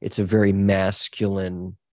 It's a very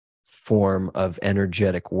masculine form of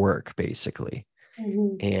energetic work, basically.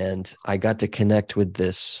 And I got to connect with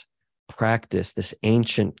this practice, this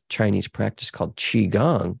ancient Chinese practice called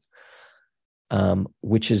Qigong,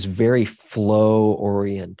 which is very flow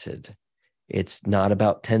oriented. It's not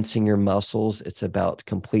about tensing your muscles. It's about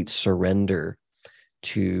complete surrender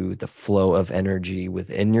to the flow of energy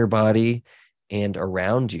within your body and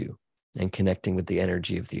around you, and connecting with the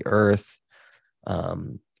energy of the earth,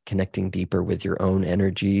 connecting deeper with your own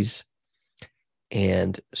energies.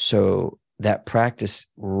 And so that practice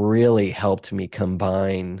really helped me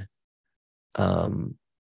combine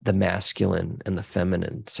the masculine and the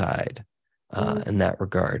feminine side in that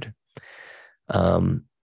regard. And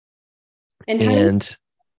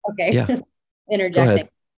okay. Yeah, Interjecting. go ahead.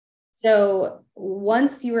 So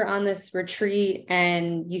once you were on this retreat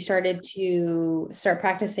and you started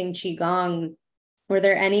practicing Qigong, were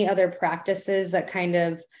there any other practices that kind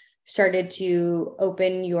of started to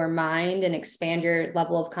open your mind and expand your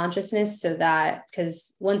level of consciousness, so that,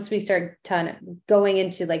 because once we start going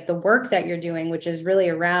into like the work that you're doing, which is really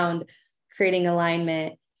around creating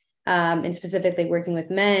alignment, and specifically working with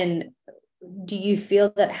men, do you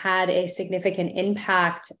feel that had a significant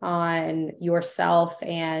impact on yourself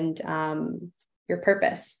and your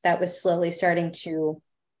purpose that was slowly starting to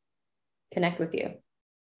connect with you?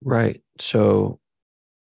 Right. So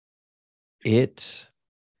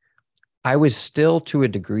I was still to a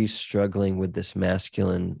degree struggling with this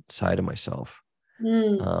masculine side of myself.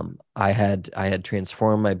 I had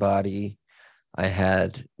transformed my body. I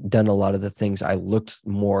had done a lot of the things. I looked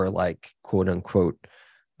more like, quote unquote,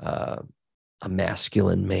 a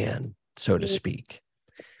masculine man, so to speak.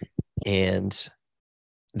 And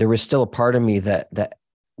there was still a part of me that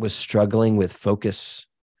was struggling with focus,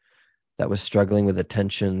 that was struggling with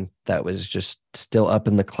attention, that was just still up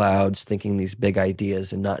in the clouds, thinking these big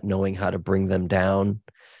ideas and not knowing how to bring them down,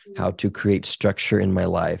 how to create structure in my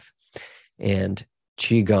life. And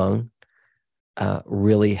Qigong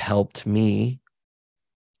really helped me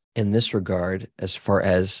in this regard, as far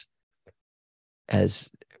as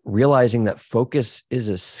realizing that focus is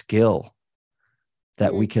a skill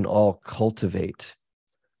that we can all cultivate.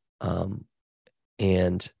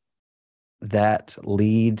 And that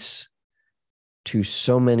leads to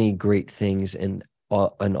so many great things in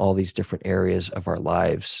all these different areas of our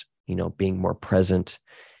lives, being more present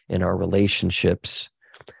in our relationships,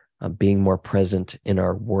 being more present in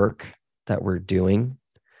our work that we're doing,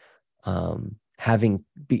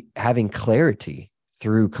 having clarity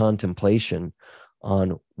through contemplation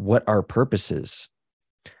on what our purpose is.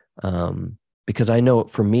 Because I know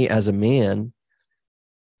for me as a man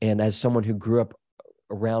and as someone who grew up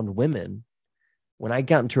around women, when I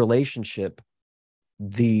got into a relationship,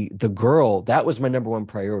 the girl, that was my number one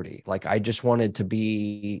priority. Like, I just wanted to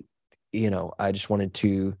be, I just wanted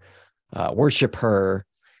to worship her,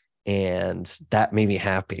 and that made me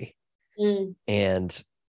happy. And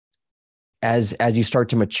as you start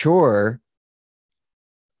to mature,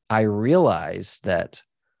 I realized that,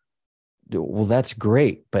 well, that's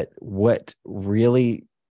great, but what really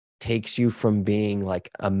takes you from being like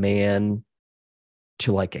a man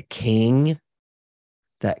to like a king,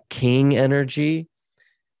 that king energy,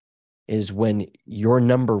 is when your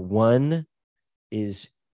number one is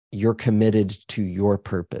you're committed to your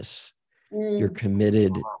purpose. You're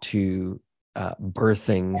committed to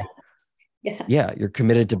birthing. Yes. Yeah, you're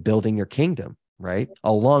committed to building your kingdom, right?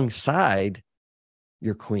 Alongside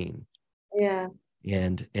your queen. Yeah.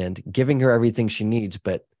 And giving her everything she needs,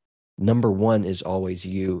 but number one is always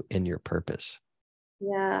you and your purpose.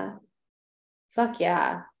 Yeah. Fuck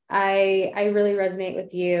yeah. I really resonate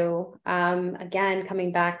with you. Again,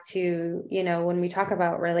 coming back to, when we talk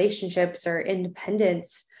about relationships or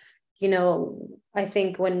independence, I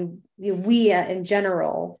think when we in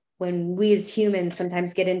general, when we as humans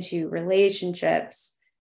sometimes get into relationships,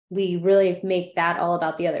 we really make that all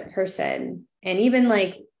about the other person. And even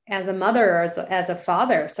like as a mother or as a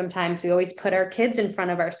father, sometimes we always put our kids in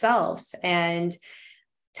front of ourselves. And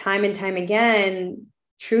time again,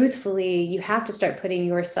 truthfully, you have to start putting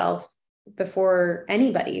yourself before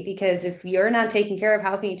anybody, because if you're not taken care of,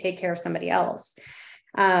 how can you take care of somebody else?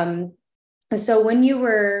 So when you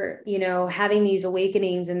were, having these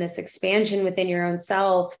awakenings and this expansion within your own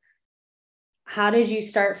self, how did you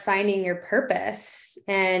start finding your purpose?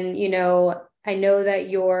 And, I know that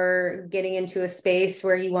you're getting into a space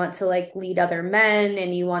where you want to like lead other men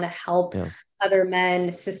and you want to help other men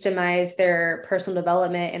systemize their personal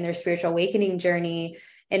development and their spiritual awakening journey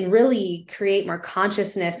and really create more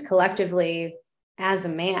consciousness collectively as a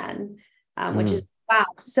man, which is, wow,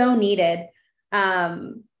 so needed.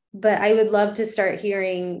 But I would love to start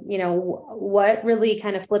hearing, what really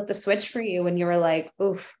kind of flipped the switch for you when you were like,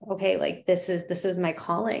 oof, okay, like this is my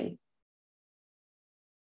calling.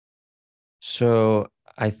 So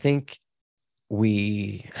I think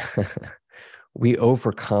we we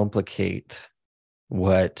overcomplicate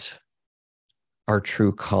what our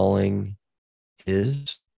true calling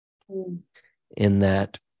is, in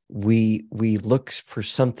that we look for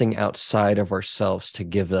something outside of ourselves to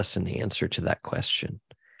give us an answer to that question.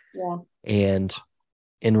 Yeah. And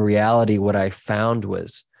in reality, what I found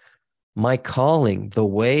was my calling, the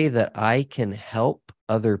way that I can help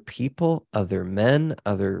other people, other men,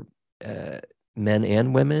 other men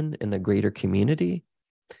and women in a greater community,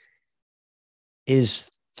 is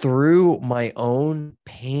through my own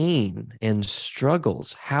pain and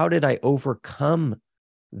struggles. How did I overcome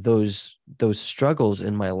those struggles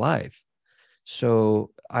in my life?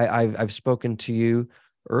 So I've spoken to you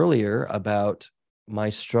earlier about my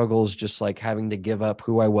struggles, just like having to give up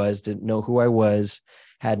who I was, didn't know who I was,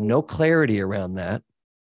 had no clarity around that,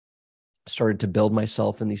 started to build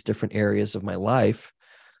myself in these different areas of my life,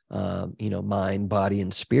 mind, body,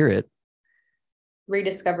 and spirit.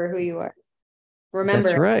 Rediscover who you are. Remember.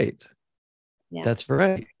 That's right. Yeah. That's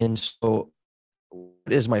right. And so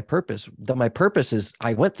what is my purpose? My purpose is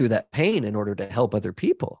I went through that pain in order to help other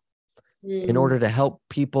people, in order to help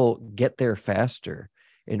people get there faster,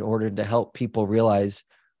 in order to help people realize,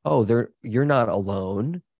 oh, you're not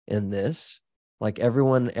alone in this. Like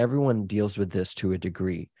everyone deals with this to a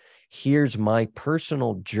degree. Here's my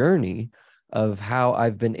personal journey of how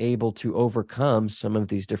I've been able to overcome some of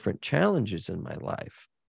these different challenges in my life,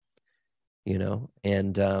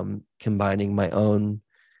 and combining my own,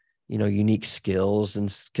 unique skills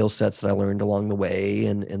and skill sets that I learned along the way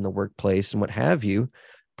and in the workplace and what have you,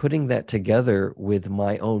 putting that together with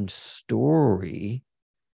my own story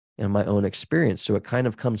and my own experience. So it kind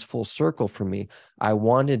of comes full circle for me. I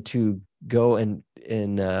wanted to go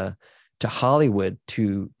to Hollywood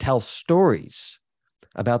to tell stories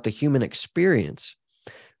about the human experience,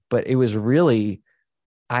 but it was really,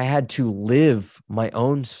 I had to live my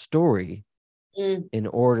own story in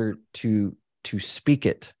order to speak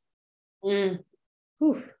it.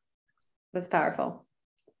 Whew. That's powerful.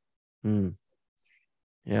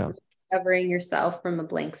 Yeah. Discovering yourself from a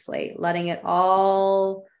blank slate, letting it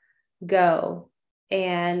all go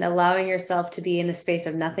and allowing yourself to be in the space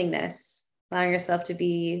of nothingness, allowing yourself to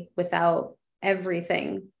be without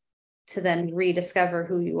everything, to then rediscover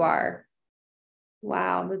who you are.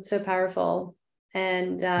 Wow, that's so powerful.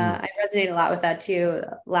 And I resonate a lot with that too.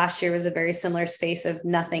 Last year was a very similar space of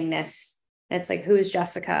nothingness. And it's like, who is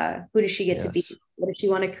Jessica? Who does she get to be? What does she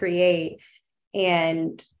want to create?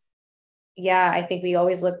 And yeah, I think we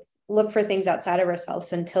always look for things outside of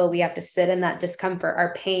ourselves until we have to sit in that discomfort,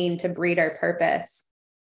 our pain, to breed our purpose.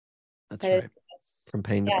 That's right. From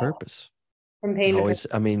pain to purpose. From pain to purpose.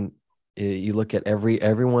 I mean, you look at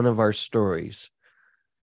every one of our stories,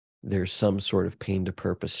 there's some sort of pain to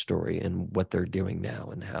purpose story and what they're doing now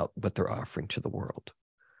and what they're offering to the world.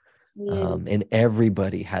 And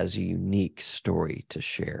everybody has a unique story to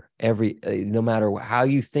share. No matter how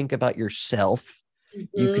you think about yourself,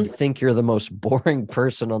 you could think you're the most boring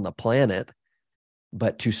person on the planet,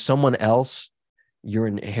 but to someone else, you're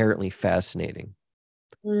inherently fascinating.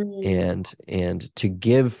 And to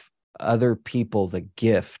give other people the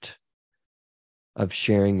gift of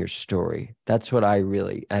sharing your story, that's what I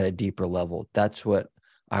really, at a deeper level, that's what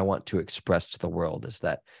I want to express to the world, is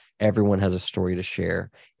that everyone has a story to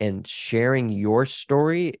share, and sharing your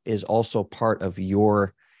story is also part of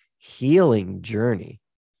your healing journey.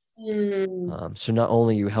 So not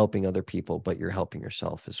only are you helping other people, but you're helping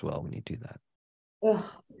yourself as well when you do that.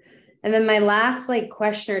 And then my last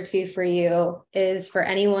question or two for you is for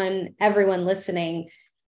everyone listening,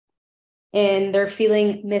 and they're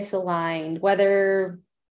feeling misaligned, whether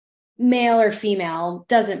male or female,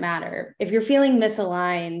 doesn't matter. If you're feeling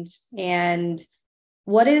misaligned, and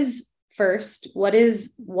what is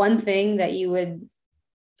one thing that you would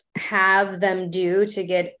have them do to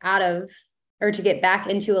get out of, or to get back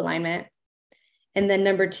into alignment? And then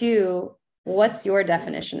number two, what's your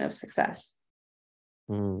definition of success?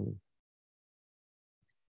 Good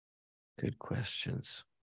questions.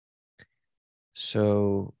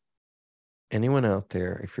 So anyone out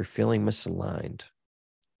there, if you're feeling misaligned,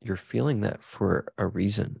 you're feeling that for a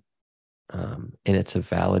reason. And it's a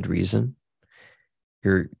valid reason.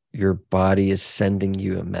 Your body is sending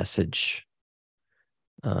you a message.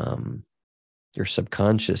 Your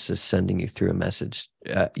subconscious is sending you a message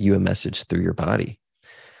through your body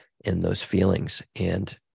in those feelings,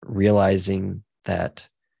 and realizing that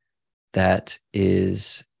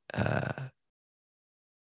is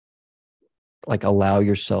allow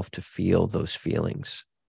yourself to feel those feelings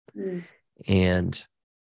and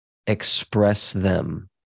express them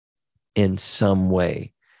in some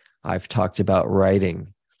way. I've talked about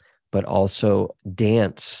writing, but also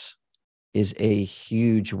dance is a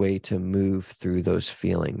huge way to move through those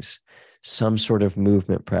feelings. Some sort of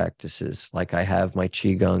movement practices, like I have my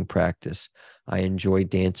Qigong practice. I enjoy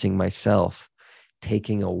dancing myself.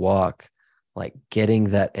 Taking a walk,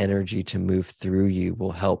 getting that energy to move through you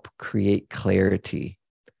will help create clarity.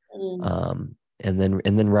 And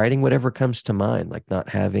then writing whatever comes to mind, not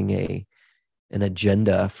having an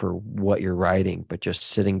agenda for what you're writing, but just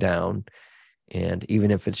sitting down. And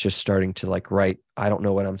even if it's just starting to write, I don't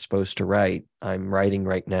know what I'm supposed to write, I'm writing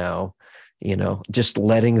right now, just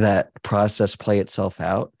letting that process play itself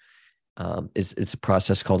out. It's a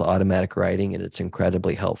process called automatic writing, and it's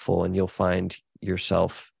incredibly helpful. And you'll find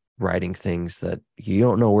yourself writing things that you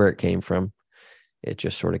don't know where it came from. It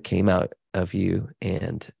just sort of came out of you.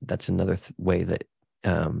 And that's another way that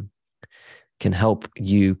can help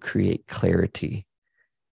you create clarity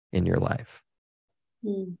in your life.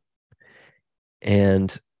 Mm.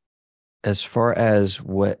 And as far as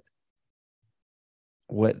what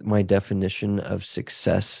my definition of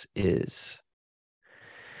success is,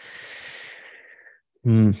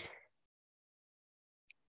 to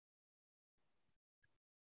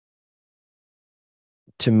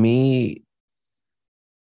me,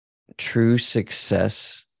 true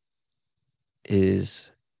success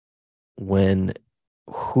is when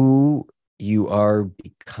who you are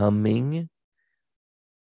becoming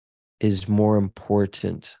is more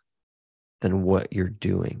important than what you're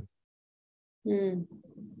doing.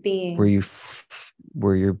 Being.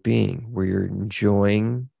 Where you're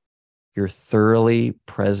enjoying, you're thoroughly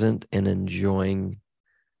present and enjoying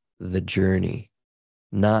the journey,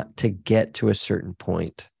 not to get to a certain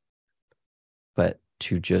point, but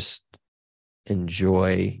to just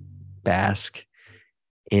enjoy, bask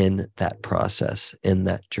in that process, in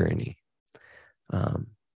that journey.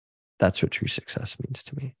 That's what true success means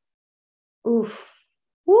to me. Oof.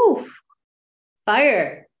 Woof.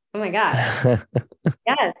 Fire. Oh my God.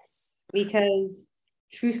 Yes. Because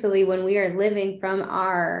truthfully, when we are living from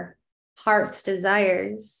our heart's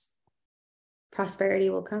desires, prosperity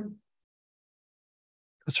will come.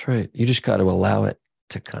 That's right. You just got to allow it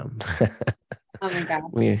to come. Oh my God.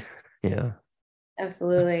 Yeah.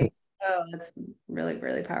 Absolutely. Oh, that's really,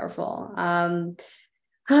 really powerful.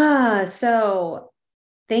 So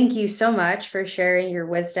thank you so much for sharing your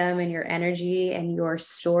wisdom and your energy and your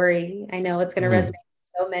story. I know it's going to resonate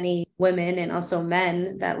with so many women and also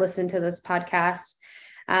men that listen to this podcast.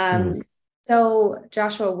 So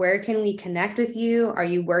Joshua, where can we connect with you? Are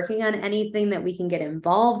you working on anything that we can get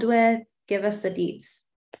involved with? Give us the deets.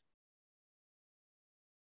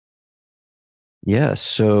 Yeah.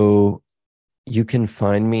 So you can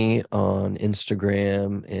find me on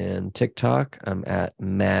Instagram and TikTok. I'm at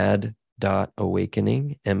mad.awakening,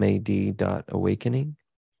 mad.awakening.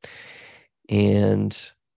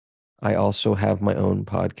 And I also have my own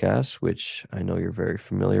podcast, which I know you're very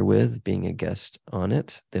familiar with, being a guest on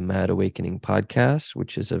it, the Mad Awakening podcast,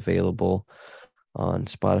 which is available on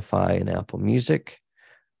Spotify and Apple Music.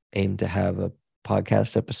 Aim to have a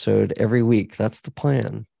podcast episode every week. That's the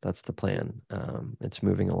plan. It's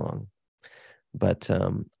moving along. But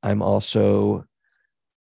I'm also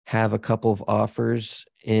have a couple of offers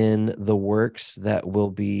in the works that will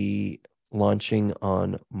be launching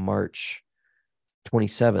on March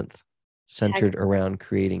 27th, centered around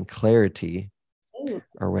creating clarity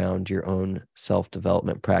around your own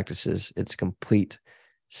self-development practices. It's complete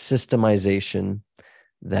systemization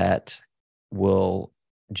that will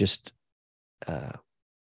just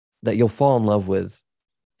that you'll fall in love with.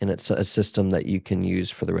 And it's a system that you can use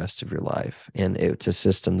for the rest of your life. And it's a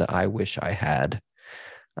system that I wish I had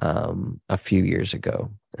a few years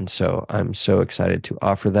ago. And so I'm so excited to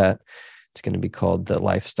offer that. It's going to be called the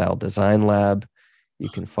Lifestyle Design Lab. You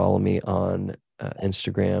can follow me on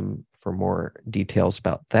Instagram for more details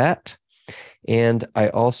about that. And I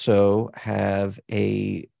also have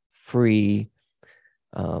a free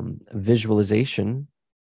visualization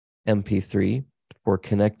MP3 for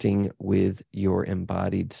connecting with your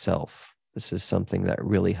embodied self. This is something that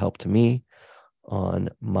really helped me on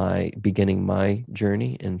beginning my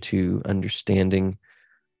journey into understanding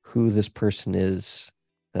who this person is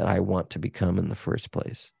that I want to become in the first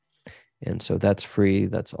place. And so that's free.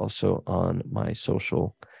 That's also on my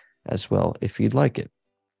social as well, if you'd like it.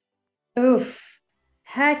 Oof.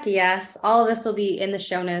 Heck yes. All of this will be in the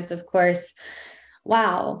show notes, of course.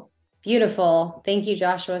 Wow. Beautiful. Thank you,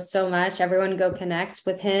 Joshua, so much. Everyone go connect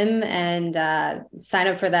with him and sign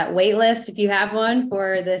up for that wait list if you have one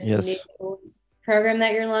for this new program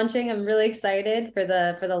that you're launching. I'm really excited for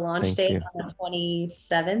the launch date on the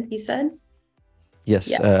 27th, you said? Yes,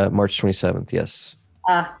 yeah. March 27th, yes.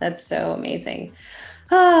 That's so amazing.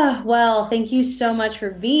 Well, thank you so much for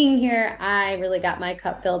being here. I really got my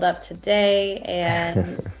cup filled up today,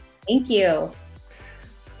 and thank you.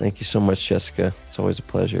 Thank you so much, Jessica. It's always a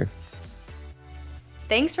pleasure.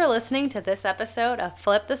 Thanks for listening to this episode of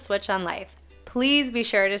Flip the Switch on Life. Please be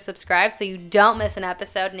sure to subscribe so you don't miss an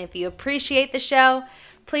episode. And if you appreciate the show,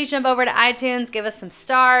 please jump over to iTunes, give us some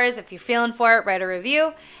stars. If you're feeling for it, write a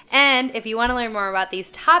review. And if you want to learn more about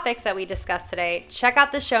these topics that we discussed today, check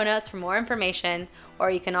out the show notes for more information.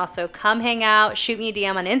 Or you can also come hang out, shoot me a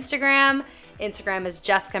DM on Instagram. Instagram is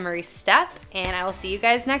Jessica Marie Stepp. And I will see you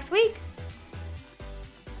guys next week.